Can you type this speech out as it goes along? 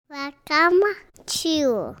welcome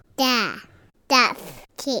to the Deaf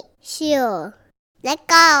Kid Show. Let's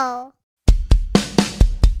go.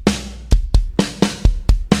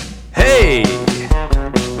 Hey!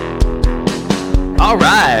 All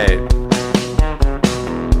right.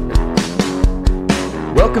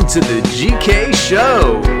 Welcome to the GK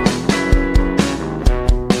Show.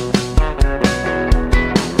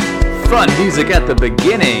 Fun music at the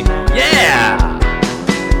beginning. Yeah!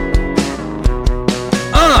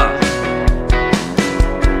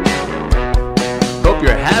 Hope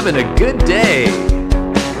you're having a good day.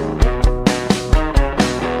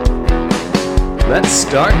 Let's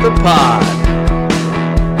start the pod.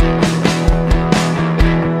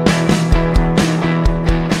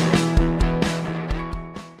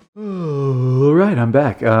 All right, I'm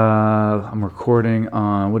back. I'm recording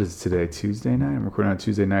on, what is it today? Tuesday night? I'm recording on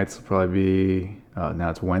Tuesday nights. It'll probably be, now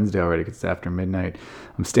it's Wednesday already because it's after midnight.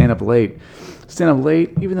 I'm staying up late,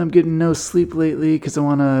 even though I'm getting no sleep lately because I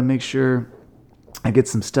want to make sure I get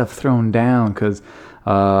some stuff thrown down because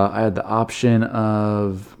I had the option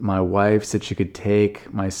of my wife said she could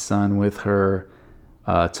take my son with her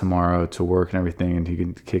tomorrow to work and everything, and he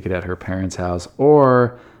could kick it at her parents' house,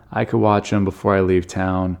 or I could watch him before I leave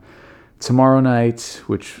town tomorrow night,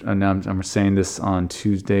 which I'm saying this on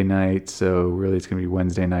Tuesday night, so really it's going to be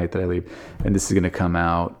Wednesday night that I leave, and this is going to come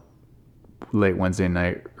out late Wednesday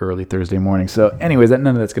night, early Thursday morning. So anyways, none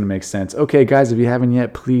of that's going to make sense. Okay, guys, if you haven't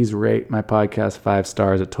yet, please rate my podcast 5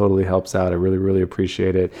 stars. It totally helps out. I really, really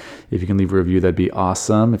appreciate it. If you can leave a review, that'd be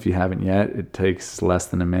awesome. If you haven't yet, it takes less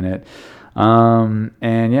than a minute. And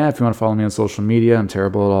yeah, if you want to follow me on social media, I'm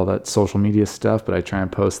terrible at all that social media stuff, but I try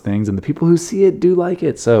and post things, and the people who see it do like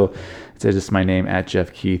it. So it's just my name at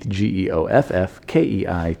Jeff Keith, GeoffKeith.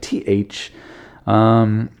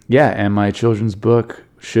 Yeah, and my children's book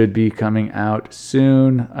should be coming out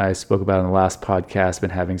soon. I spoke about it in the last podcast,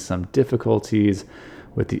 been having some difficulties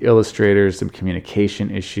with the illustrators, some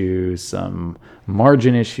communication issues, some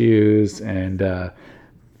margin issues, and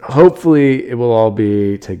hopefully it will all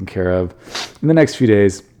be taken care of in the next few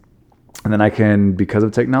days. And then I can, because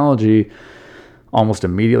of technology, almost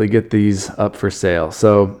immediately get these up for sale.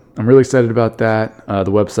 So I'm really excited about that.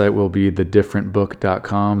 The website will be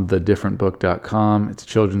thedifferentbook.com, thedifferentbook.com. It's a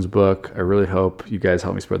children's book. I really hope you guys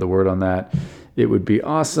help me spread the word on that. It would be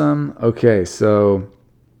awesome. Okay, so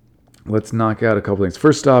let's knock out a couple things.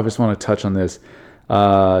 First off, I just want to touch on this.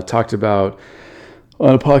 Talked about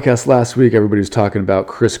on a podcast last week, everybody was talking about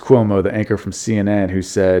Chris Cuomo, the anchor from CNN, who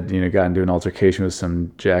said, got into an altercation with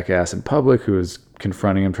some jackass in public who was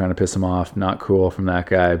confronting him, trying to piss him off. Not cool from that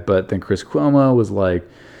guy. But then Chris Cuomo was like,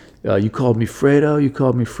 you called me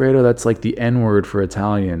Fredo. That's like the N-word for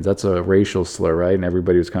Italians. That's a racial slur, right? And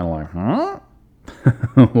everybody was kind of like, huh?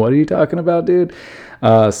 What are you talking about, dude?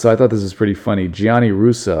 So I thought this was pretty funny. Gianni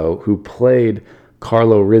Russo, who played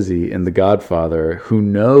Carlo Rizzi in The Godfather, who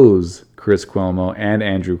knows Chris Cuomo and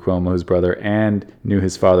Andrew Cuomo, his brother, and knew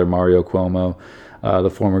his father, Mario Cuomo,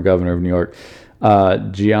 the former governor of New York.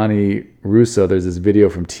 Gianni Russo, there's this video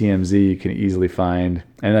from TMZ you can easily find.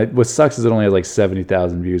 And what sucks is it only had like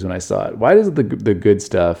 70,000 views when I saw it. Why does the good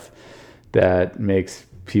stuff that makes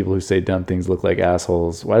people who say dumb things look like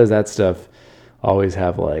assholes, why does that stuff always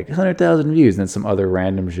have like 100,000 views? And then some other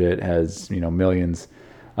random shit has, millions.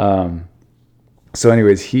 So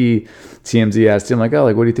anyways, TMZ asked him like,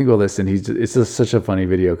 what do you think of all this? And it's just such a funny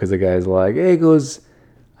video because the guy's like, hey, he goes,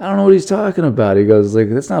 I don't know what he's talking about. He goes like,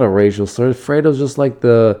 that's not a racial slur. Fredo's just like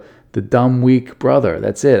the dumb, weak brother.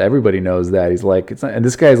 That's it. Everybody knows that. He's like, it's not. And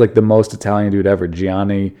this guy is like the most Italian dude ever.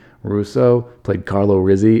 Gianni Russo played Carlo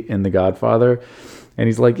Rizzi in The Godfather. And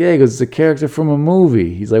he's like, yeah, he goes, it's a character from a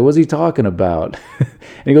movie. He's like, what's he talking about?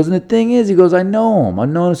 And he goes, and the thing is, he goes, I know him. I've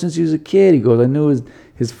known him since he was a kid. He goes, I knew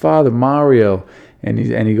his father, Mario. And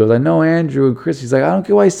he goes, I know Andrew and Chris. He's like, I don't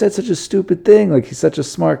get why he said such a stupid thing. Like, he's such a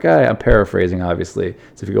smart guy. I'm paraphrasing, obviously.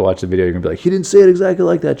 So if you go watch the video, you're going to be like, he didn't say it exactly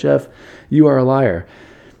like that, Jeff. You are a liar.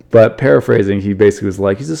 But paraphrasing, he basically was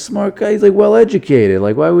like, he's a smart guy. He's like well-educated.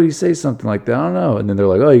 Like, why would he say something like that? I don't know. And then they're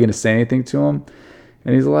like, oh, are you going to say anything to him?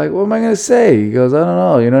 And he's like, what am I going to say? He goes, I don't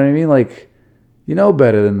know. You know what I mean? Like, you know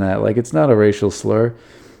better than that. Like, it's not a racial slur.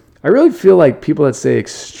 I really feel like people that say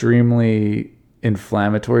extremely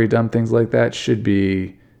inflammatory, dumb things like that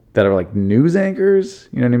that are like news anchors.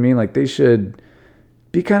 You know what I mean? Like, they should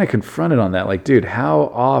be kind of confronted on that. Like, dude, how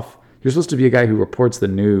off? You're supposed to be a guy who reports the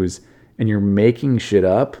news and you're making shit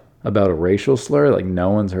up about a racial slur like no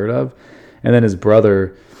one's heard of. And then his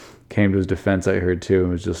brother came to his defense, I heard too,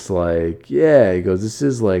 and was just like, yeah, he goes, this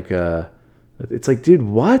is like, it's like, dude,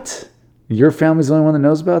 what? Your family's the only one that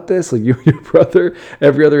knows about this? Like, your brother,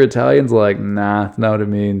 every other Italian's like, nah, that's not what it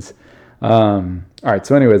means. All right.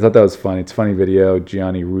 So anyways, I thought that was funny. It's a funny video.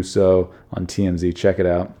 Gianni Russo on TMZ. Check it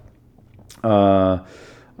out. All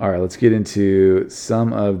right. Let's get into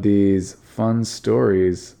some of these fun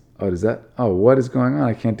stories. What is going on?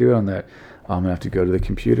 I can't do it on that. Oh, I'm going to have to go to the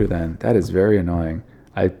computer then. That is very annoying.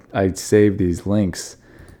 I saved these links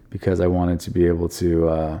because I wanted to be able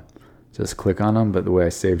to just click on them, but the way I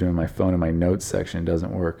saved them in my phone in my notes section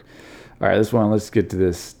doesn't work. All right, let's get to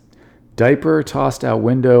this. Diaper tossed out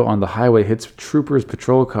window on the highway hits trooper's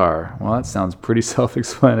patrol car. Well, that sounds pretty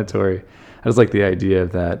self-explanatory. I just like the idea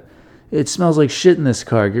of that. It smells like shit in this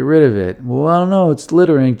car. Get rid of it. Well, I don't know. It's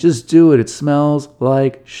littering. Just do it. It smells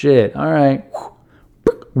like shit. All right.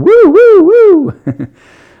 Woo, woo, woo.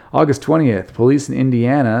 August 20th, police in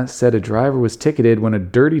Indiana said a driver was ticketed when a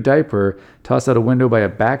dirty diaper tossed out a window by a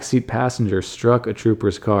backseat passenger struck a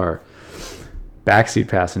trooper's car. Backseat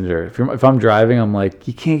passenger. If I'm driving, I'm like,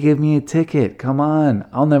 you can't give me a ticket. Come on.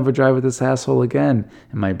 I'll never drive with this asshole again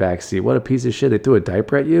in my backseat. What a piece of shit. They threw a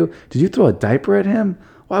diaper at you? Did you throw a diaper at him?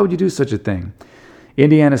 Why would you do such a thing?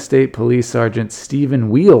 Indiana State Police Sergeant Stephen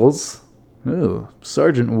Wheels,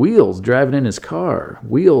 Sergeant Wheels driving in his car,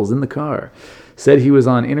 wheels in the car, said he was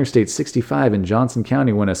on Interstate 65 in Johnson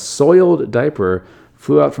County when a soiled diaper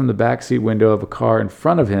flew out from the backseat window of a car in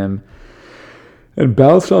front of him and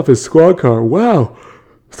bounced off his squad car. Wow.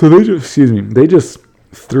 So they just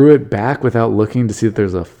threw it back without looking to see if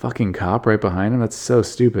there's a fucking cop right behind him. That's so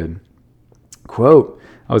stupid. Quote,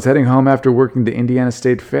 I was heading home after working the Indiana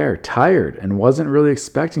State Fair, tired, and wasn't really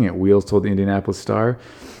expecting it, Wheels told the Indianapolis Star.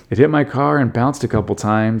 It hit my car and bounced a couple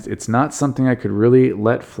times. It's not something I could really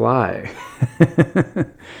let fly.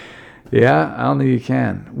 Yeah, I don't think you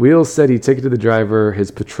can. Wheels said he ticketed the driver.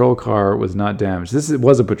 His patrol car was not damaged. This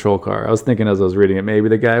was a patrol car. I was thinking as I was reading it, maybe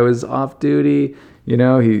the guy was off duty.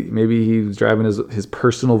 Maybe he was driving his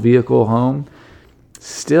personal vehicle home.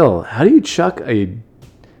 Still, how do you chuck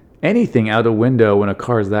anything out a window when a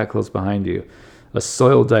car is that close behind you? A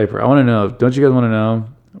soiled diaper. I want to know. Don't you guys want to know,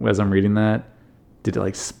 as I'm reading that, did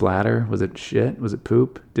it splatter? Was it shit? Was it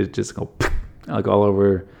poop? Did it just go all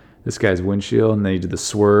over this guy's windshield? And then you did the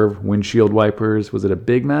swerve windshield wipers. Was it a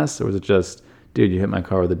big mess? Or was it just, dude, you hit my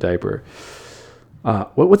car with a diaper?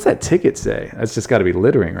 What's that ticket say? That's just got to be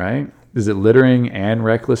littering, right? Is it littering and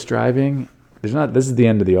reckless driving? There's not. This is the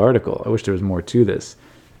end of the article. I wish there was more to this.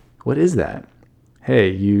 What is that?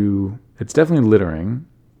 Hey, it's definitely littering.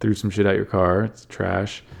 Threw some shit out your car. It's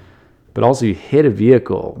trash. But also you hit a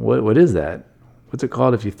vehicle. What is that? What's it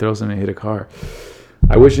called if you throw something and hit a car?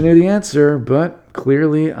 I wish I knew the answer, but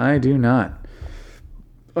clearly I do not.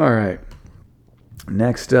 All right.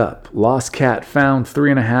 Next up, lost cat found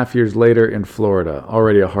 3.5 years later in Florida.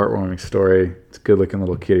 Already a heartwarming story. It's a good-looking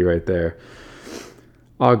little kitty right there.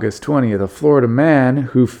 August 20th, a Florida man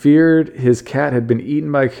who feared his cat had been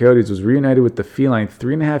eaten by coyotes was reunited with the feline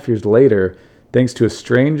 3.5 years later thanks to a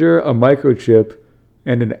stranger, a microchip,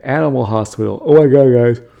 and an animal hospital. Oh my God,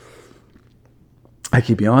 guys. I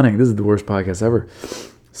keep yawning. This is the worst podcast ever.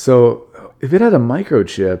 So if it had a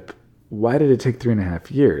microchip, why did it take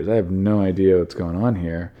 3.5 years? I have no idea what's going on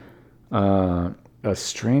here. A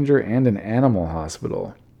stranger and an animal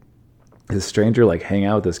hospital. Does a stranger hang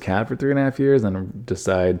out with this cat for 3.5 years and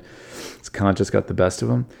decide his conscience got the best of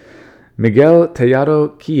him? Miguel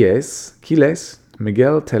Tellado Quiles,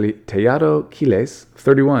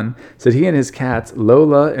 31, said he and his cats,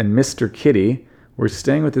 Lola and Mr. Kitty, were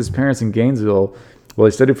staying with his parents in Gainesville while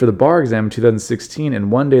he studied for the bar exam in 2016,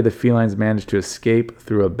 and one day the felines managed to escape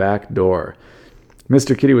through a back door.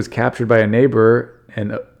 Mr. Kitty was captured by a neighbor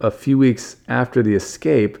and a few weeks after the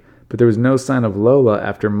escape, but there was no sign of Lola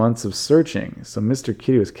after months of searching. So Mr.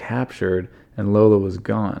 Kitty was captured and Lola was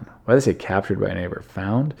gone. Why did they say captured by a neighbor?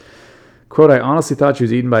 Found? Quote, I honestly thought she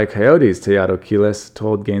was eaten by coyotes, Tellado Quiles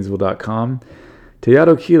told Gainesville.com.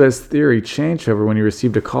 Tellado Quiles' theory changed, however, when he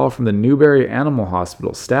received a call from the Newberry Animal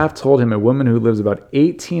Hospital. Staff told him a woman who lives about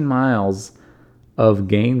 18 miles of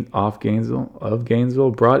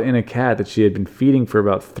Gainesville brought in a cat that she had been feeding for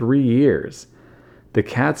about 3 years. The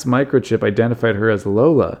cat's microchip identified her as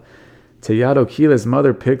Lola. Tellado Quiles'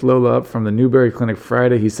 mother picked Lola up from the Newberry Clinic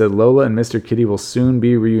Friday. He said Lola and Mr. Kitty will soon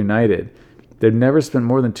be reunited. They've never spent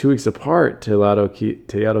more than 2 weeks apart, Tellado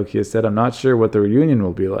Quiles said. I'm not sure what the reunion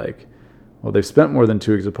will be like. Well, they've spent more than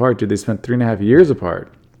 2 weeks apart, dude. They spent 3.5 years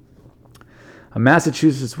apart. A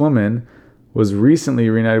Massachusetts woman was recently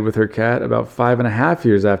reunited with her cat about 5.5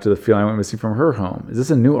 years after the feline went missing from her home. Is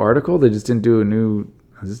this a new article? They just didn't do a new...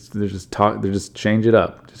 They just change it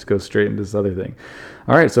up. Just go straight into this other thing.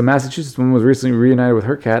 All right, so a Massachusetts woman was recently reunited with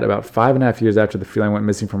her cat about 5.5 years after the feline went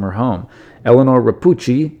missing from her home. Eleanor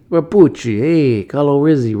Rapucci, hey, Carlo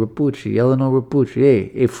Rizzi, Rapucci, Eleanor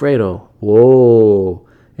Rapucci, hey, Fredo, Whoa.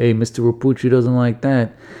 Hey, Mr. Rapucci doesn't like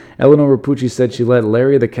that. Eleanor Rapucci said she let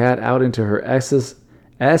Larry the cat out into her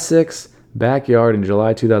Essex backyard in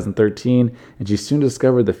July 2013, and she soon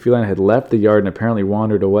discovered the feline had left the yard and apparently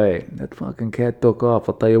wandered away. That fucking cat took off.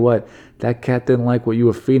 I'll tell you what, that cat didn't like what you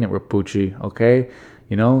were feeding it, Rapucci, okay?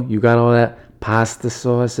 You know, you got all that pasta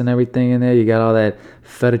sauce and everything in there. You got all that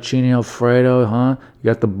fettuccine alfredo, huh? You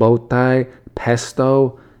got the bow tie,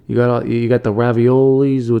 pesto. You got the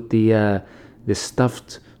raviolis with the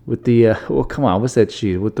stuffed with the oh, come on, what's that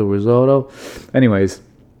cheese with the risotto? Anyways,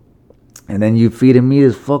 and then you feeding me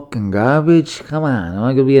this fucking garbage? Come on, am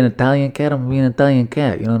I gonna be an Italian cat? I'm gonna be an Italian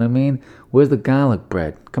cat. You know what I mean? Where's the garlic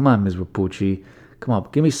bread? Come on, Ms. Rapucci. Come on,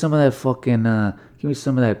 give me some of that fucking give me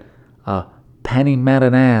some of that penny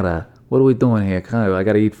marinara. What are we doing here? I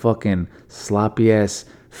gotta eat fucking sloppy ass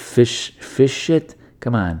fish shit.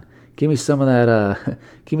 Come on, give me some of that.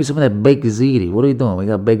 Give me some of that baked ziti. What are you doing? We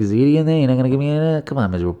got baked ziti in there. You're not gonna give me any of that? Come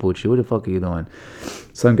on, Ms. Rapucci. What the fuck are you doing?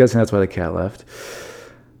 So I'm guessing that's why the cat left.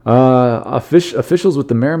 Officials with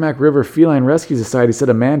the Merrimack River Feline Rescue Society said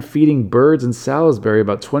a man feeding birds in Salisbury,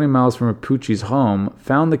 about 20 miles from Rapucci's home,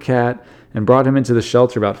 found the cat and brought him into the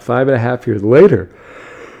shelter about 5.5 years later.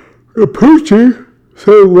 Rapucci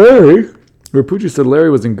said Larry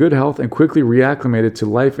was in good health and quickly reacclimated to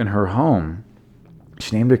life in her home.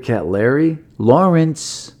 She named her cat Larry.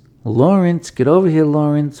 Lawrence, get over here,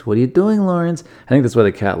 Lawrence. What are you doing, Lawrence? I think that's why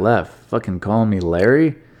the cat left. Fucking calling me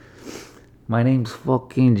Larry? My name's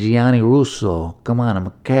fucking Gianni Russo. Come on, I'm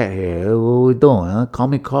a cat here. What are we doing, huh? Call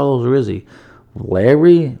me Carlos Rizzi.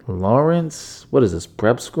 Larry? Lawrence? What is this,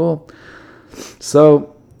 prep school?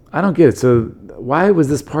 So, I don't get it. So, why was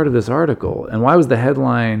this part of this article? And why was the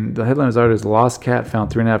headline of this article, lost cat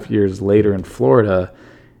found 3.5 years later in Florida,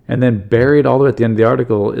 and then buried all the way at the end of the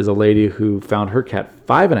article is a lady who found her cat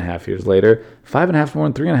 5.5 years later. 5.5 more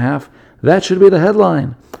than 3.5. That should be the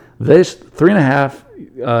headline. This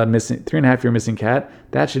 3.5 year missing cat,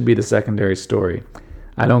 that should be the secondary story.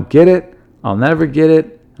 I don't get it. I'll never get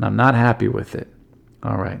it. And I'm not happy with it.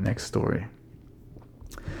 All right, next story.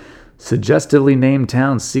 Suggestively named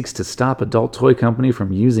town seeks to stop adult toy company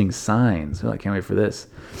from using signs. Oh, I can't wait for this.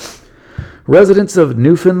 Residents of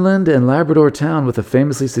Newfoundland and Labrador town with a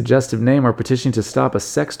famously suggestive name are petitioning to stop a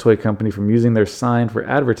sex toy company from using their sign for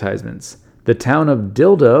advertisements. The town of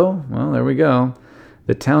Dildo, well, there we go.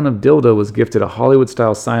 The town of Dildo was gifted a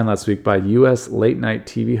Hollywood-style sign last week by U.S. late-night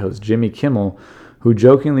TV host Jimmy Kimmel, who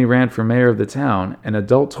jokingly ran for mayor of the town. An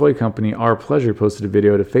adult toy company, Our Pleasure, posted a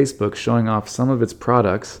video to Facebook showing off some of its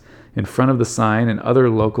products in front of the sign and other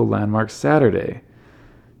local landmarks Saturday.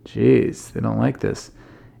 Jeez, they don't like this.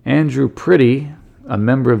 Andrew Pretty, a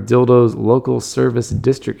member of Dildo's local service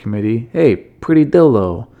district committee. Hey, Pretty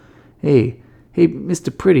Dildo. Hey,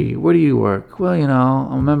 Mr. Pretty, where do you work? Well, you know,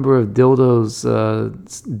 I'm a member of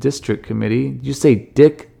Dildo's district committee. Did you say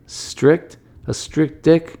Dick Strict? A strict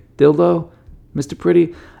Dick Dildo? Mr.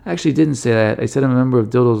 Pretty? I actually didn't say that. I said I'm a member of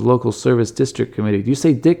Dildo's local service district committee. Did you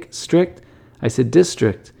say Dick Strict? I said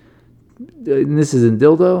district. And this is in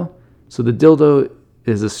Dildo? So the Dildo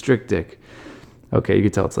is a strict Dick. Okay, you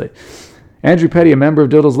can tell it's late. Andrew Petty, a member of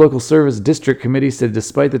Dildo's local service district committee, said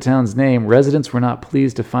despite the town's name, residents were not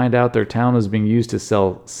pleased to find out their town was being used to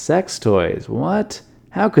sell sex toys. What?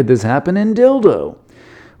 How could this happen in Dildo?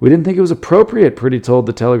 We didn't think it was appropriate, Pretty told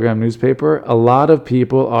the Telegram newspaper. A lot of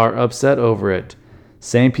people are upset over it.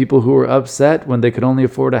 Same people who were upset when they could only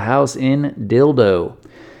afford a house in Dildo.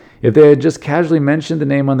 If they had just casually mentioned the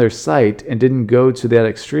name on their site and didn't go to that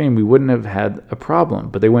extreme, we wouldn't have had a problem.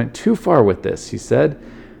 But they went too far with this, he said.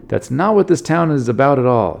 That's not what this town is about at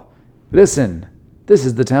all. Listen, this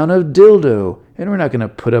is the town of Dildo, and we're not going to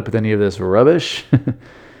put up with any of this rubbish.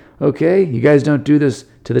 Okay, you guys don't do this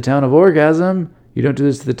to the town of Orgasm. You don't do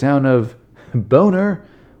this to the town of Boner.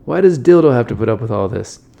 Why does Dildo have to put up with all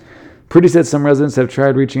this? Pretty said some residents have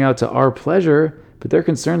tried reaching out to Our Pleasure, but their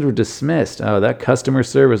concerns were dismissed. Oh, that customer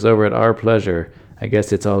service over at Our Pleasure. I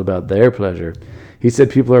guess it's all about their pleasure. He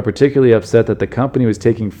said people are particularly upset that the company was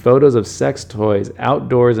taking photos of sex toys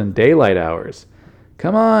outdoors in daylight hours.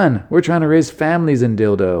 Come on, we're trying to raise families in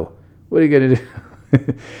Dildo. What are you going to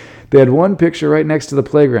do? They had one picture right next to the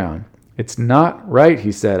playground. It's not right,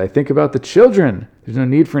 he said. I think about the children. There's no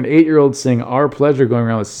need for an 8-year-old saying Our Pleasure going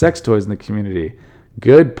around with sex toys in the community.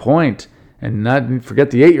 Good point. And not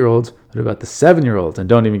forget the 8-year-olds, but about the 7-year-olds. And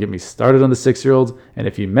don't even get me started on the 6-year-olds. And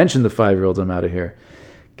if you mention the 5-year-olds, I'm out of here.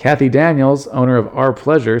 Kathy Daniels, owner of Our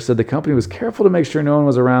Pleasure, said the company was careful to make sure no one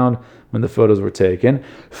was around when the photos were taken.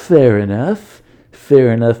 Fair enough.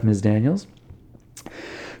 Fair enough, Ms. Daniels.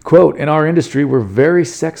 Quote, in our industry, we're very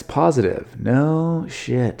sex positive. No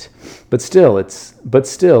shit. But still, it's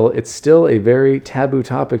still a very taboo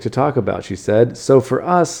topic to talk about, she said. So for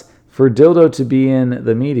us, for dildo to be in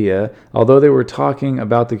the media, although they were talking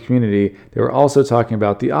about the community, they were also talking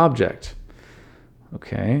about the object.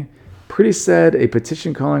 Okay. Pretty said a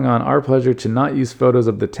petition calling on Our Pleasure to not use photos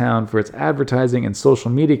of the town for its advertising and social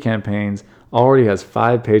media campaigns already has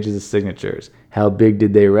 5 pages of signatures. How big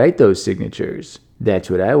did they write those signatures? That's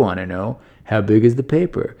what I want to know. How big is the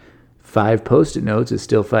paper? 5 post-it notes is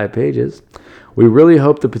still 5 pages. We really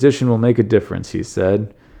hope the petition will make a difference, he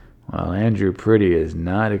said. Well, Andrew Pretty is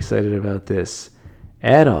not excited about this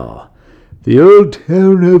at all. The old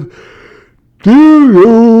town of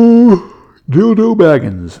Dildo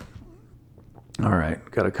Baggins. All right,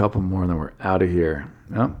 got a couple more, then we're out of here.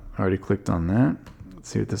 Oh, already clicked on that. Let's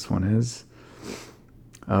see what this one is.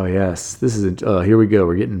 Oh, yes. This is, here we go.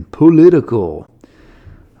 We're getting political.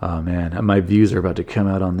 Oh, man. My views are about to come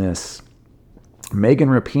out on this. Megan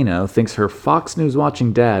Rapinoe thinks her Fox News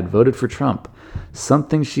watching dad voted for Trump.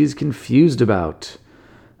 Something she's confused about.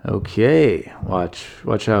 Okay. Watch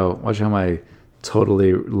how my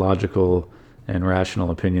totally logical and rational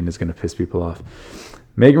opinion is going to piss people off.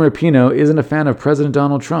 Megan Rapinoe isn't a fan of President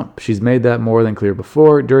Donald Trump. She's made that more than clear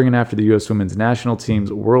before, during and after the U.S. women's national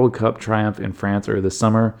team's World Cup triumph in France earlier this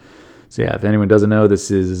summer. So yeah, if anyone doesn't know,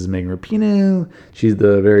 this is Megan Rapinoe. She's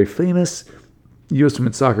the very famous U.S.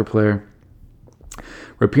 women's soccer player.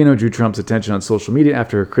 Rapinoe drew Trump's attention on social media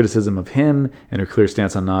after her criticism of him and her clear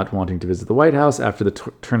stance on not wanting to visit the White House after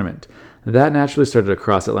the tournament. That naturally started a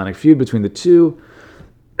cross-Atlantic feud between the two.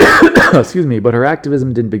 Excuse me, but her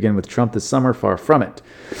activism didn't begin with Trump this summer, far from it.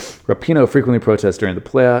 Rapinoe frequently protests during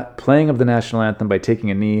the playing of the national anthem by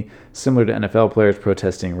taking a knee, similar to NFL players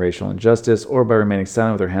protesting racial injustice, or by remaining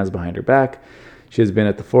silent with her hands behind her back. She has been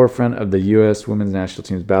at the forefront of the U.S. women's national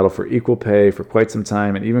team's battle for equal pay for quite some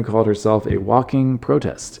time and even called herself a walking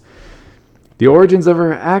protest. The origins of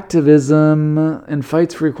her activism and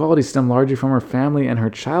fights for equality stem largely from her family and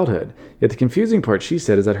her childhood. Yet the confusing part, she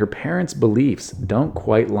said, is that her parents' beliefs don't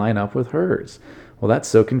quite line up with hers. Well, that's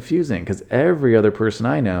so confusing because every other person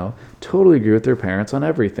I know totally agree with their parents on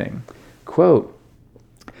everything. Quote,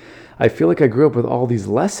 I feel like I grew up with all these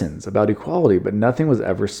lessons about equality, but nothing was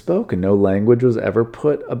ever spoken. No language was ever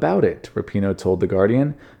put about it, Rapinoe told The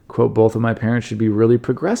Guardian. Quote, both of my parents should be really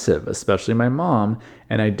progressive, especially my mom,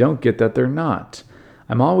 and I don't get that they're not.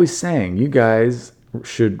 I'm always saying you guys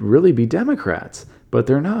should really be Democrats, but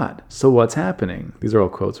they're not. So what's happening? These are all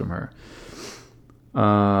quotes from her.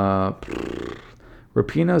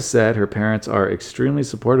 Rapinoe said her parents are extremely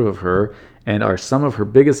supportive of her and are some of her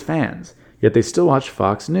biggest fans, yet they still watch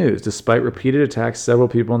Fox News, despite repeated attacks several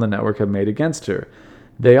people on the network have made against her.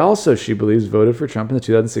 They also, she believes, voted for Trump in the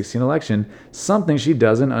 2016 election, something she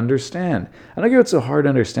doesn't understand. I don't get what's so hard to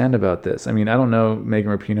understand about this. I mean, I don't know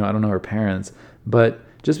Megan Rapinoe, I don't know her parents, but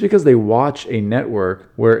just because they watch a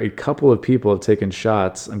network where a couple of people have taken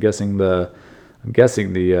shots, I'm guessing the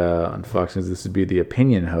on Fox News this would be the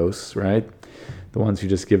opinion hosts, right? The ones who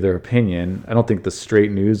just give their opinion. I don't think the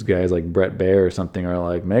straight news guys like Brett Baer or something are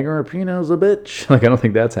like, Megan Rapinoe's a bitch. Like, I don't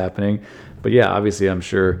think that's happening. But yeah, obviously I'm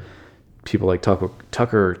sure people like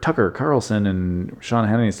Tucker Carlson and Sean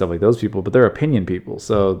Hannity and stuff like those people, but they're opinion people.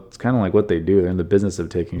 So it's kind of like what they do. They're in the business of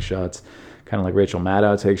taking shots. Kind of like Rachel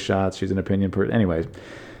Maddow takes shots. She's an opinion person. Anyways,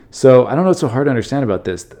 so I don't know what's so hard to understand about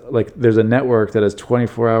this. Like, there's a network that has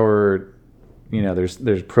 24-hour,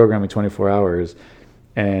 there's programming 24 hours,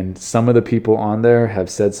 and some of the people on there have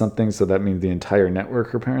said something, so that means the entire network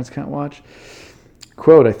her parents can't watch.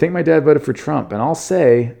 Quote, I think my dad voted for Trump, and I'll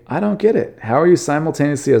say, I don't get it. How are you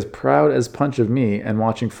simultaneously as proud as punch of me and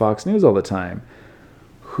watching Fox News all the time?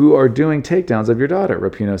 Who are doing takedowns of your daughter,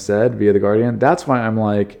 Rapinoe said via The Guardian. That's why I'm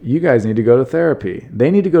like, you guys need to go to therapy. They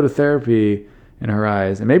need to go to therapy in her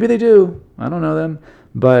eyes, and maybe they do. I don't know them.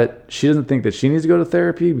 But she doesn't think that she needs to go to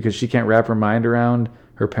therapy because she can't wrap her mind around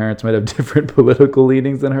her parents might have different political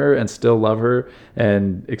leanings than her and still love her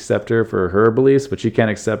and accept her for her beliefs, but she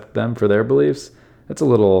can't accept them for their beliefs. That's a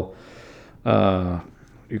little, what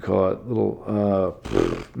do you call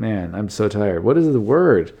it? Man, I'm so tired. What is the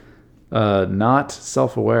word? Not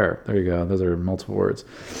self-aware. There you go. Those are multiple words.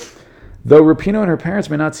 Though Rapinoe and her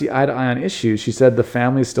parents may not see eye to eye on issues, she said the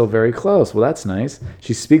family is still very close. Well, that's nice.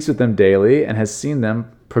 She speaks with them daily and has seen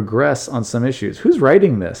them progress on some issues. Who's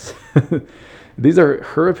writing this? These are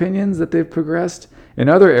her opinions that they've progressed. In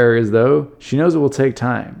other areas, though, she knows it will take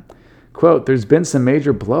time. Quote, there's been some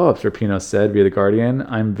major blowups, Rapinoe said via The Guardian.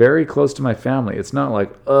 I'm very close to my family. It's not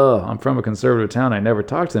like, I'm from a conservative town. I never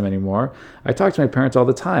talk to them anymore. I talk to my parents all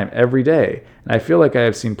the time, every day. And I feel like I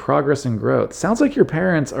have seen progress and growth. Sounds like your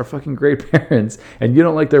parents are fucking great parents and you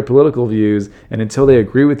don't like their political views. And until they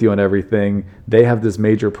agree with you on everything, they have this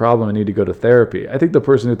major problem and need to go to therapy. I think the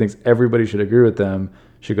person who thinks everybody should agree with them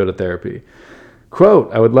should go to therapy.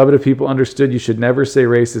 Quote, I would love it if people understood you should never say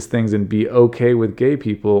racist things and be okay with gay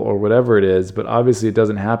people or whatever it is, but obviously it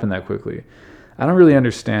doesn't happen that quickly. I don't really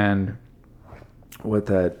understand what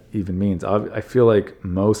that even means. I feel like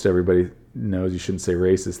most everybody knows you shouldn't say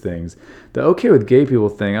racist things. The okay with gay people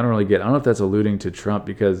thing, I don't really get. I don't know if that's alluding to Trump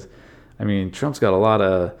because, I mean, Trump's got a lot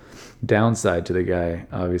of downside to the guy,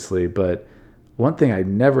 obviously, but one thing I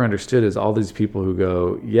never understood is all these people who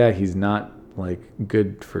go, yeah, he's not like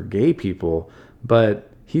good for gay people, but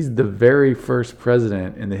he's the very first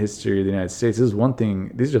president in the history of the United States. This is one thing.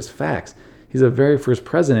 These are just facts. He's the very first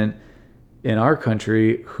president in our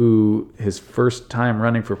country who his first time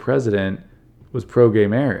running for president was pro-gay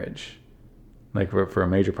marriage, like for a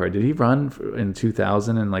major party. Did he run in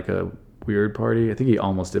 2000 in like a weird party? I think he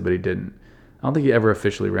almost did, but he didn't. I don't think he ever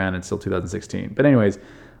officially ran until 2016. But anyways,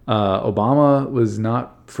 Obama was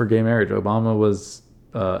not for gay marriage. Obama was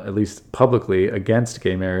at least publicly against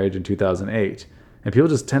gay marriage in 2008. And people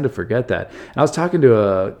just tend to forget that. And I was talking to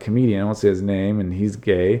a comedian, I won't say his name, and he's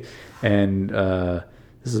gay. And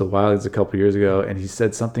this is a couple years ago, and he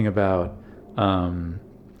said something about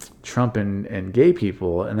Trump and gay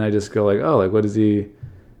people. And I just go like, oh, like what is he?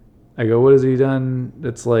 I go, what has he done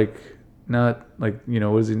that's like not like, you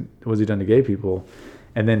know, what has he done to gay people?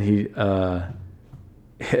 And then he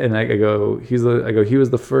and I go, he was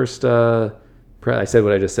the first. I said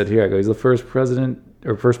what I just said here. I go, he's the first president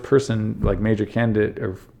or first person, like major candidate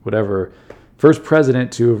or whatever, first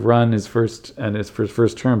president to have run his first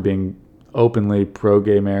term being openly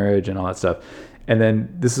pro-gay marriage and all that stuff. And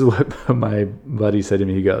then this is what my buddy said to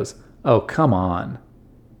me. He goes, "Oh, come on!"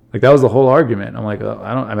 Like that was the whole argument. I'm like,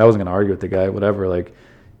 I wasn't gonna argue with the guy. Whatever. Like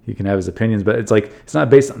he can have his opinions, but it's like it's not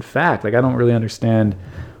based on fact. Like I don't really understand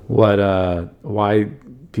why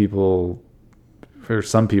people. Or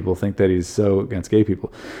some people think that he's so against gay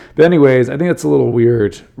people. But anyways, I think that's a little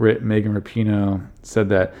weird. Megan Rapinoe said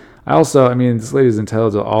that. I mean, this lady's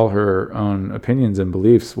entitled to all her own opinions and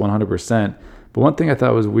beliefs 100%. But one thing I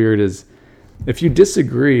thought was weird is if you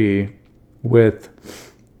disagree with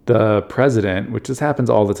the president, which just happens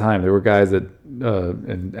all the time. There were guys that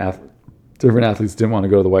different athletes didn't want to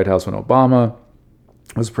go to the White House when Obama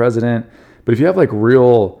was president. But if you have like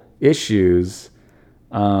real issues,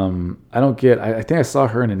 I don't get. I think I saw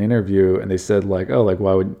her in an interview, and they said like, "Oh, like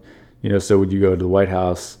why would, so would you go to the White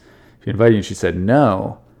House if you invited you?" And she said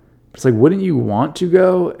no. But it's like, wouldn't you want to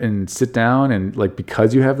go and sit down and like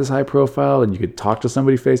because you have this high profile and you could talk to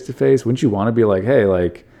somebody face to face? Wouldn't you want to be like, "Hey,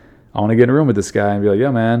 like I want to get in a room with this guy and be like,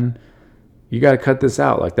 yeah, man, you got to cut this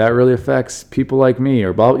out. Like that really affects people like me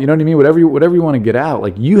or blah. You know what I mean? Whatever you want to get out,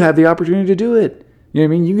 like you have the opportunity to do it." You know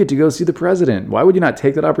what I mean? You get to go see the president. Why would you not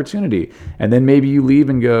take that opportunity? And then maybe you leave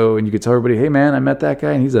and go and you could tell everybody, hey man, I met that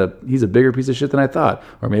guy and he's a bigger piece of shit than I thought.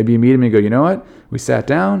 Or maybe you meet him and you go, you know what? We sat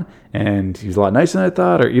down and he was a lot nicer than I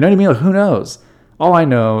thought. Or you know what I mean? Like, who knows? All I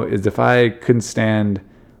know is if I couldn't stand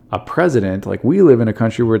a president, like we live in a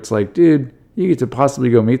country where it's like, dude, you get to possibly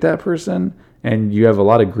go meet that person and you have a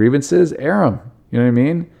lot of grievances, air them. You know what I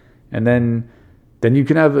mean? And then you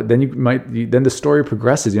can have, then the story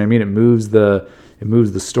progresses. You know what I mean? It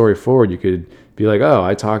moves the story forward. You could be like, oh,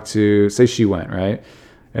 I talked to, say she went, right?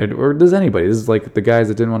 Or does anybody? This is like the guys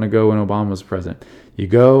that didn't want to go when Obama was president. You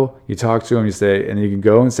go, you talk to him, you say, and you can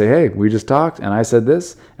go and say, hey, we just talked and I said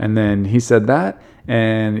this and then he said that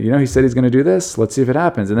and he said he's going to do this. Let's see if it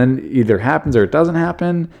happens. And then either happens or it doesn't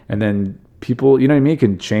happen. And then people, you know what I mean,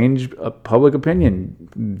 can change a public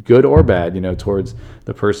opinion, good or bad, towards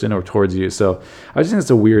the person or towards you. So I just think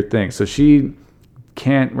it's a weird thing. So she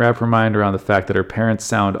can't wrap her mind around the fact that her parents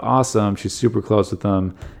sound awesome. She's super close with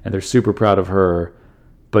them and they're super proud of her,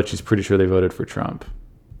 but she's pretty sure they voted for Trump.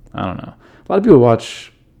 I don't know. A lot of people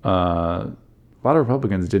watch, a lot of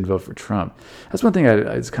Republicans didn't vote for Trump. That's one thing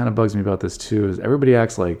it kind of bugs me about this too, is everybody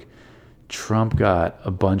acts like Trump got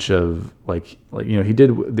a bunch of like he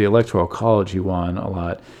did the Electoral College, he won a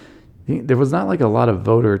lot. There was not like a lot of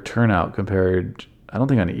voter turnout compared, I don't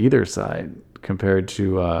think on either side, compared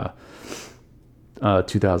to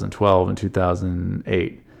 2012 and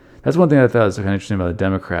 2008. That's one thing I thought was kind of interesting about the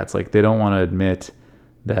Democrats. Like they don't want to admit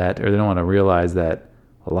that, or they don't want to realize that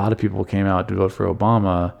a lot of people came out to vote for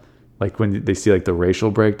Obama like when they see like the racial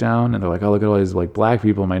breakdown and they're like, oh, look at all these like black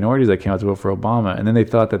people, minorities that came out to vote for Obama. And then they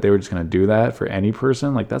thought that they were just going to do that for any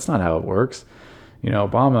person. Like, that's not how it works.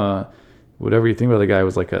 Obama, whatever you think about the guy,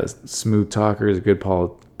 was like a smooth talker, is a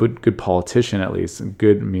good politician, at least.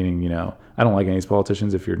 Good meaning, I don't like any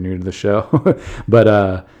politicians if you're new to the show,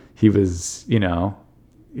 but he was,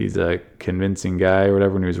 he's a convincing guy or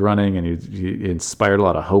whatever when he was running, and he inspired a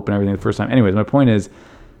lot of hope and everything the first time. Anyways, my point is,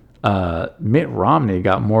 Mitt Romney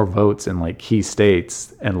got more votes in like key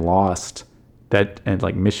states and lost that, and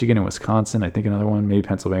like Michigan and Wisconsin, I think another one, maybe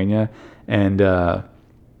Pennsylvania, and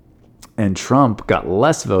Trump got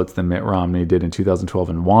less votes than Mitt Romney did in 2012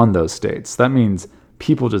 and won those states. That means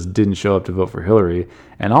people just didn't show up to vote for Hillary,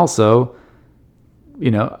 and also,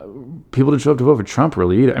 people didn't show up to vote for Trump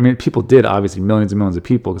really either. I mean, people did, obviously, millions and millions of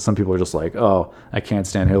people, because some people are just like, oh, I can't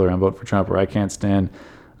stand Hillary, I'm voting for Trump, or I can't stand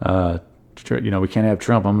we can't have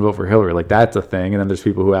Trump, I'm gonna vote for Hillary. Like, that's a thing. And then there's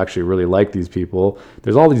people who actually really like these people.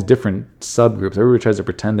 There's all these different subgroups. Everybody tries to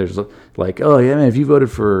pretend there's like, oh yeah, man, if you voted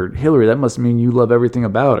for Hillary, that must mean you love everything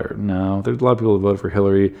about her. No, there's a lot of people who voted for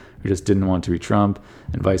Hillary who just didn't want to be Trump,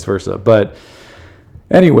 and vice versa. But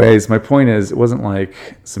anyways, my point is, it wasn't like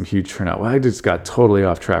some huge turnout. Well, I just got totally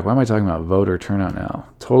off track. Why am I talking about voter turnout now?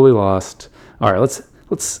 Totally lost. All right,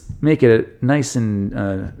 let's make it nice and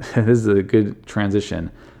this is a good transition.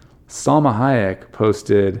 Salma Hayek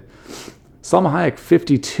posted, Salma Hayek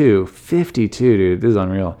 52, dude, this is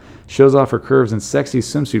unreal. Shows off her curves and sexy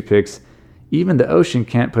swimsuit pics. Even the ocean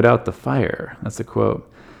can't put out the fire. That's a quote.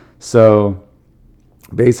 So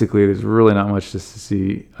basically, there's really not much to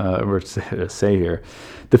see or to say here.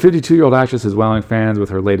 The 52-year-old actress is wowing fans with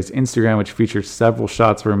her latest Instagram, which features several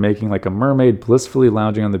shots of her making like a mermaid blissfully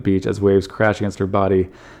lounging on the beach as waves crash against her body.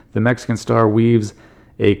 The Mexican star weaves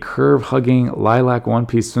a curve-hugging lilac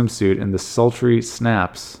one-piece swimsuit in the sultry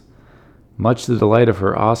snaps, much to the delight of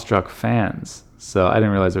her awestruck fans. So I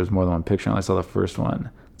didn't realize there was more than one picture until I saw the first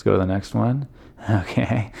one. Let's go to the next one.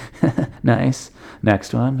 Okay. Nice.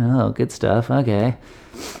 Next one. Oh, good stuff. Okay.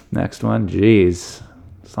 Next one. Jeez.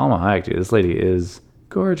 Salma Hayek, dude. This lady is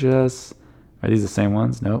gorgeous. Are these the same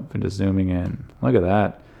ones? Nope. I'm just zooming in. Look at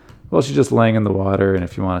that. Well, she's just laying in the water, and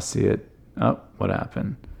if you want to see it... Oh, what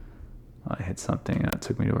happened? I hit something and it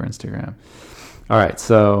took me to her Instagram. All right,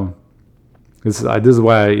 so this is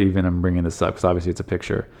why I even am bringing this up, because obviously it's a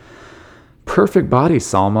picture. Perfect body,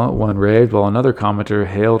 Salma, one raved, while another commenter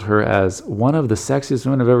hailed her as one of the sexiest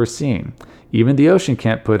women I've ever seen. Even the ocean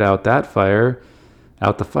can't put out the fire,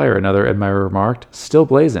 another admirer remarked, still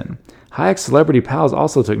blazing. Hayek's celebrity pals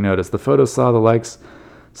also took notice. The photo saw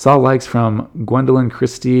likes from Gwendolyn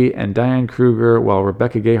Christie and Diane Kruger, while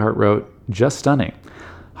Rebecca Gayhart wrote, just stunning.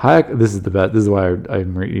 Hayek, this is the best. This is why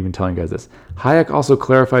I'm even telling you guys this. Hayek also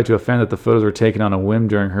clarified to a fan that the photos were taken on a whim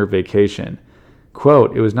during her vacation.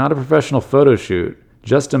 Quote, it was not a professional photo shoot,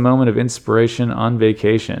 just a moment of inspiration on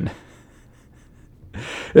vacation.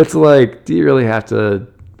 It's like, do you really have to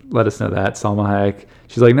let us know that, Salma Hayek?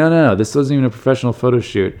 She's like, no, this wasn't even a professional photo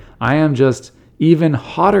shoot. I am just even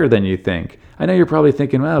hotter than you think. I know you're probably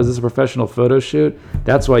thinking, wow, is this a professional photo shoot?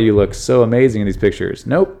 That's why you look so amazing in these pictures.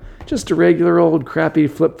 Nope. Just a regular old crappy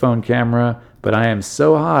flip phone camera, but I am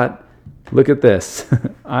so hot. Look at this.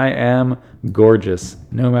 I am gorgeous,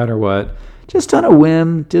 no matter what. Just on a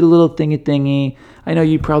whim, did a little thingy. I know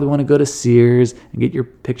you probably want to go to Sears and get your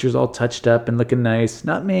pictures all touched up and looking nice.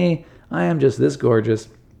 Not me. I am just this gorgeous.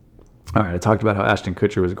 All right, I talked about how Ashton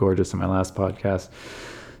Kutcher was gorgeous in my last podcast.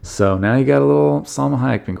 So now you got a little Salma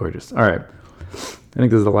Hayek being gorgeous. All right. I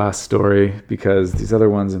think this is the last story, because these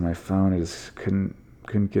other ones in my phone I just couldn't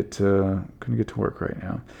get to work right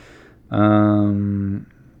now.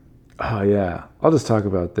 Oh yeah, I'll just talk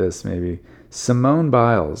about this maybe. Simone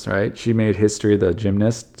Biles, right? She made history, the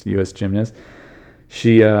gymnast, U.S. gymnast.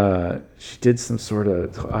 She did some sort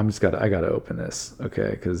of. I gotta open this, okay?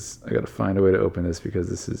 Because I gotta find a way to open this, because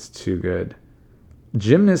this is too good.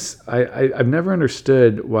 Gymnasts, I've never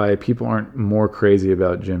understood why people aren't more crazy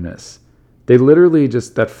about gymnasts. They literally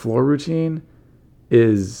just, that floor routine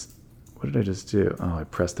is. What did I just do? Oh, I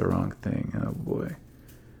pressed the wrong thing. Oh, boy.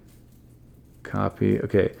 Copy.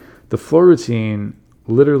 Okay. The floor routine,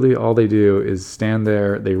 literally all they do is stand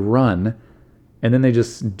there, they run, and then they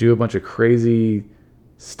just do a bunch of crazy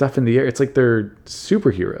stuff in the air. It's like they're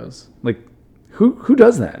superheroes. Like, who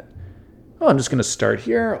does that? Oh, I'm just going to start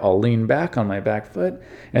here. I'll lean back on my back foot,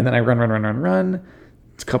 and then I run.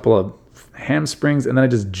 It's a couple of hamstrings, and then I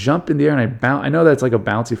just jump in the air, and I bounce. I know that's like a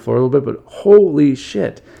bouncy floor a little bit, but holy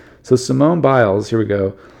shit. So Simone Biles, here we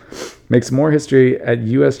go, makes more history at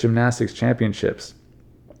U.S. Gymnastics Championships.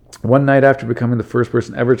 One night after becoming the first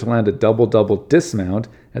person ever to land a double-double dismount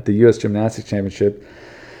at the U.S. Gymnastics Championship,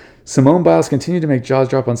 Simone Biles continued to make jaws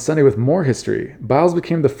drop on Sunday with more history. Biles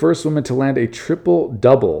became the first woman to land a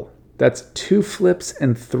triple-double. That's 2 flips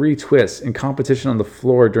and 3 twists in competition on the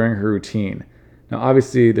floor during her routine. Now,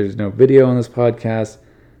 obviously, there's no video on this podcast.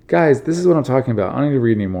 Guys, this is what I'm talking about. I don't need to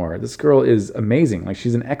read anymore. This girl is amazing. Like,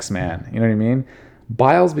 she's an X-Man. You know what I mean?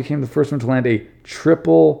 Biles became the first one to land a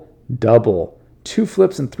triple-double. 2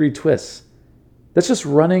 flips and 3 twists. That's just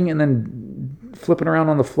running and then flipping around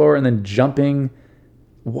on the floor and then jumping.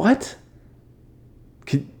 What?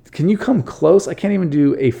 Can you come close? I can't even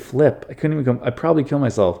do a flip. I'd probably kill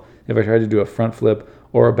myself if I tried to do a front flip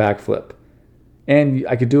or a back flip. And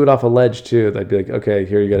I could do it off a ledge too. I'd be like, okay,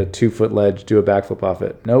 here you got a 2-foot ledge, do a backflip off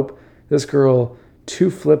it. Nope. This girl,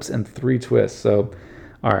 2 flips and 3 twists. So,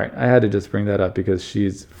 all right, I had to just bring that up because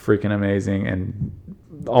she's freaking amazing. And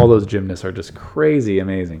all those gymnasts are just crazy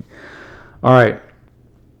amazing. All right.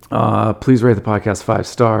 Please rate the podcast 5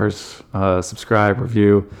 stars. Subscribe,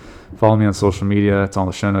 review. Follow me on social media. It's all in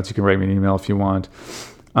the show notes. You can write me an email if you want.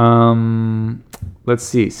 Let's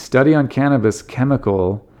see. Study on cannabis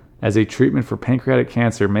chemical as a treatment for pancreatic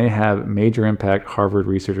cancer may have major impact, Harvard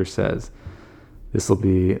researcher says. This will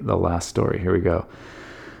be the last story. Here we go.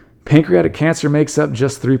 Pancreatic cancer makes up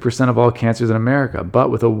just 3% of all cancers in America,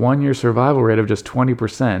 but with a 1-year survival rate of just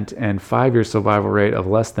 20% and 5-year survival rate of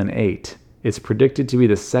less than 8%. It's predicted to be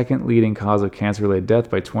the second leading cause of cancer-related death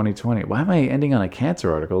by 2020. Why am I ending on a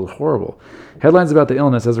cancer article? It's horrible. Headlines about the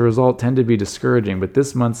illness, as a result, tend to be discouraging, but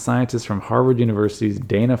this month, scientists from Harvard University's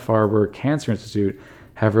Dana-Farber Cancer Institute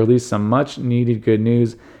have released some much-needed good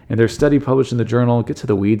news in their study published in the journal, get to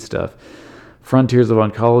the weed stuff, Frontiers of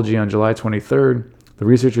Oncology on July 23rd. The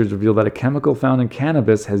researchers revealed that a chemical found in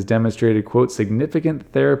cannabis has demonstrated, quote,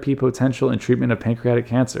 significant therapy potential in treatment of pancreatic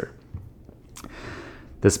cancer.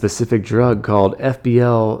 The specific drug called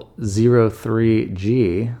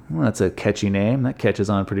FBL03G, well, that's a catchy name. That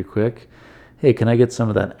catches on pretty quick. Hey, can I get some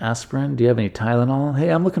of that aspirin? Do you have any Tylenol? Hey,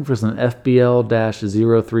 I'm looking for some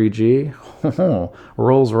FBL-03G.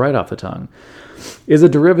 Rolls right off the tongue. Is a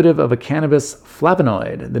derivative of a cannabis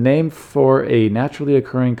flavonoid, the name for a naturally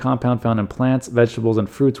occurring compound found in plants, vegetables, and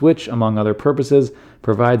fruits, which, among other purposes,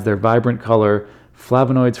 provides their vibrant color.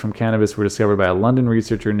 Flavonoids from cannabis were discovered by a London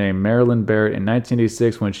researcher named Marilyn Barrett in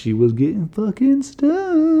 1986 when she was getting fucking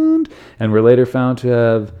stoned, and were later found to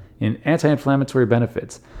have anti-inflammatory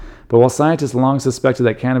benefits. But while scientists long suspected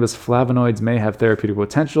that cannabis flavonoids may have therapeutic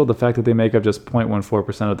potential, the fact that they make up just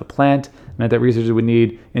 0.14% of the plant meant that researchers would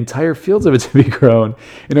need entire fields of it to be grown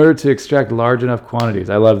in order to extract large enough quantities.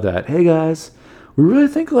 I love that. Hey guys, we really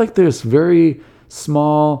think like this very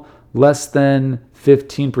small, less than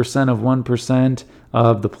 15% of 1%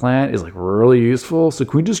 of the plant is like really useful. So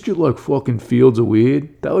can we just get like fucking fields of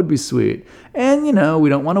weed? That would be sweet. And you know, we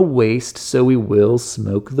don't want to waste, so we will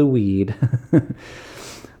smoke the weed.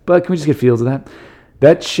 But can we just get fields of that?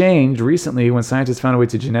 That changed recently when scientists found a way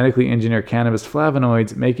to genetically engineer cannabis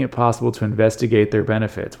flavonoids, making it possible to investigate their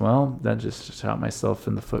benefits. Well, that just shot myself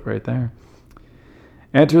in the foot right there.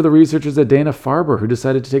 Enter the researchers at Dana-Farber, who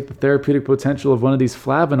decided to take the therapeutic potential of one of these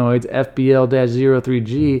flavonoids,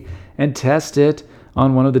 FBL-03G, and test it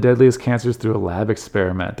on one of the deadliest cancers through a lab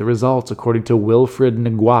experiment. The results, according to Wilfred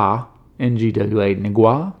Ngwa,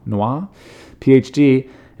 Ngwa, Noir, PhD,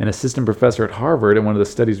 an assistant professor at Harvard and one of the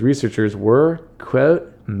study's researchers, were,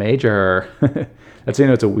 quote, major. That's how you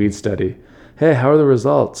know it's a weed study. Hey, how are the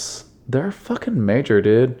results? They're fucking major,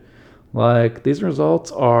 dude. Like, these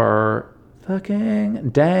results are fucking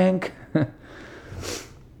dank.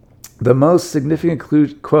 The most significant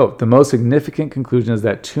conclusion is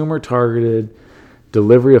that tumor-targeted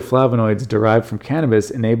delivery of flavonoids derived from cannabis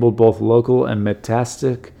enabled both local and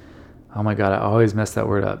metastatic. Oh my god, I always mess that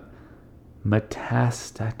word up.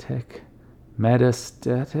 Metastatic.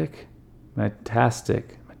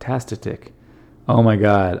 Oh my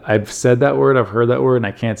god, I've said that word, I've heard that word, and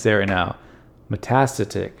I can't say it right now.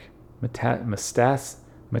 Metastatic. Metastatic.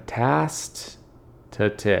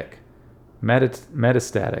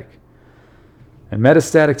 And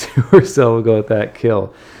metastatic tumor cell, will go with that,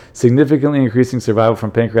 kill. Significantly increasing survival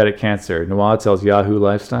from pancreatic cancer, Noah tells Yahoo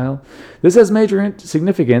Lifestyle. This has major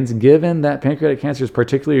significance given that pancreatic cancer is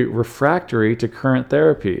particularly refractory to current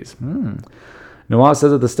therapies. Noah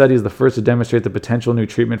says that the study is the first to demonstrate the potential new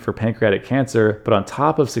treatment for pancreatic cancer, but on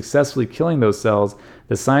top of successfully killing those cells,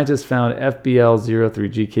 the scientists found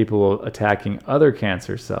FBL03G capable of attacking other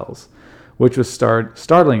cancer cells, which was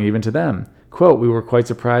startling even to them. Quote, we were quite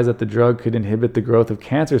surprised that the drug could inhibit the growth of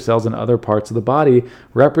cancer cells in other parts of the body,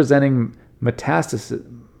 representing metastasis.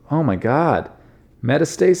 Oh my God.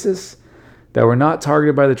 Metastasis that were not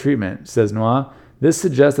targeted by the treatment, says Noah. This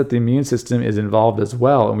suggests that the immune system is involved as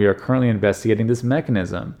well, and we are currently investigating this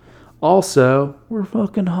mechanism. Also, we're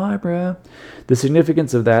fucking high, bro. The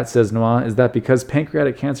significance of that, says Noah, is that because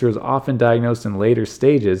pancreatic cancer is often diagnosed in later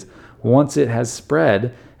stages, once it has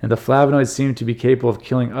spread and the flavonoids seem to be capable of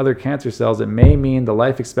killing other cancer cells, it may mean the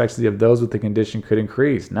life expectancy of those with the condition could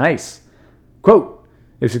increase. Nice. Quote,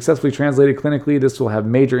 if successfully translated clinically, this will have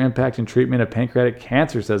major impact in treatment of pancreatic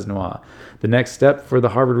cancer, says Noah. The next step for the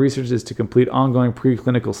Harvard researchers is to complete ongoing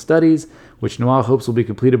preclinical studies, which Noah hopes will be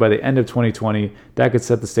completed by the end of 2020. That could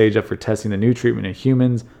set the stage up for testing the new treatment in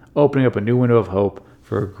humans, opening up a new window of hope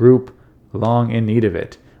for a group long in need of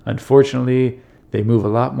it. Unfortunately, they move a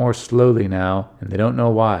lot more slowly now, and they don't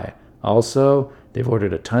know why. Also, they've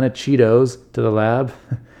ordered a ton of Cheetos to the lab,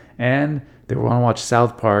 and they want to watch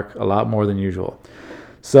South Park a lot more than usual.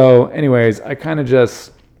 So anyways, I kind of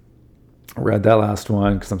just read that last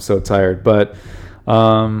one because I'm so tired. But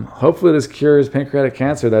hopefully this cures pancreatic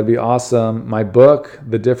cancer. That'd be awesome. My book,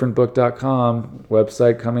 thedifferentbook.com,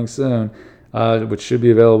 website coming soon, which should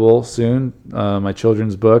be available soon, my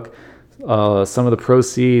children's book. Some of the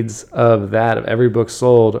proceeds of that, of every book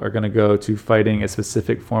sold, are going to go to fighting a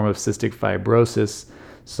specific form of cystic fibrosis.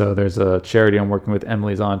 So there's a charity I'm working with,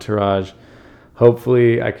 Emily's Entourage.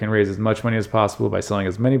 Hopefully I can raise as much money as possible by selling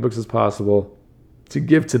as many books as possible to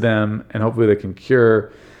give to them, and hopefully they can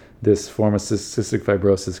cure this form of cystic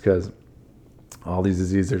fibrosis, because all these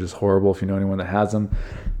diseases are just horrible if you know anyone that has them,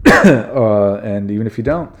 and even if you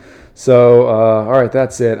don't. So, all right,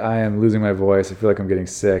 that's it. I am losing my voice. I feel like I'm getting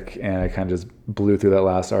sick, and I kind of just blew through that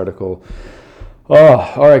last article.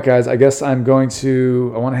 Oh, all right, guys. I guess I want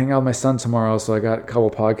to hang out with my son tomorrow, so I got a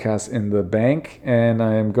couple podcasts in the bank, and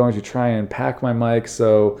I'm going to try and pack my mic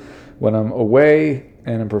so when I'm away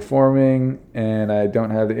and I'm performing and I don't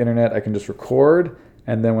have the internet, I can just record,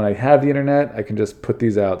 and then when I have the internet, I can just put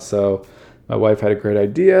these out. So my wife had a great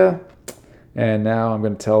idea, and now I'm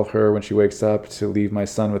going to tell her when she wakes up to leave my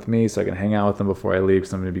son with me so I can hang out with him before I leave,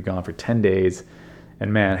 because I'm going to be gone for 10 days.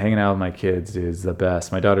 And man, hanging out with my kids is the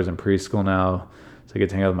best. My daughter's in preschool now, so I get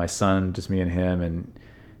to hang out with my son, just me and him, and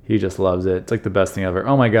he just loves it. It's like the best thing ever.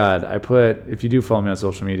 Oh my God, if you do follow me on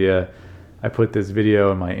social media, I put this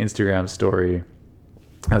video in my Instagram story.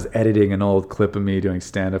 I was editing an old clip of me doing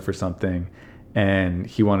stand-up for something, and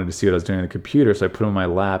he wanted to see what I was doing on the computer, so I put him on my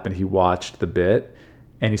lap, and he watched the bit,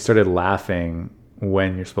 and he started laughing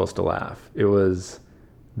when you're supposed to laugh. It was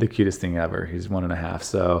the cutest thing ever. He's 1.5,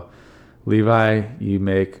 so Levi, you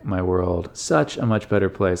make my world such a much better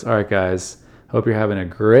place. All right, guys. Hope you're having a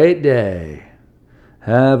great day.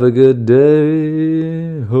 Have a good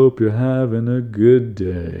day. Hope you're having a good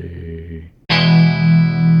day.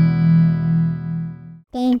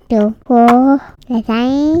 Thank you for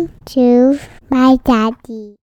listening to my daddy.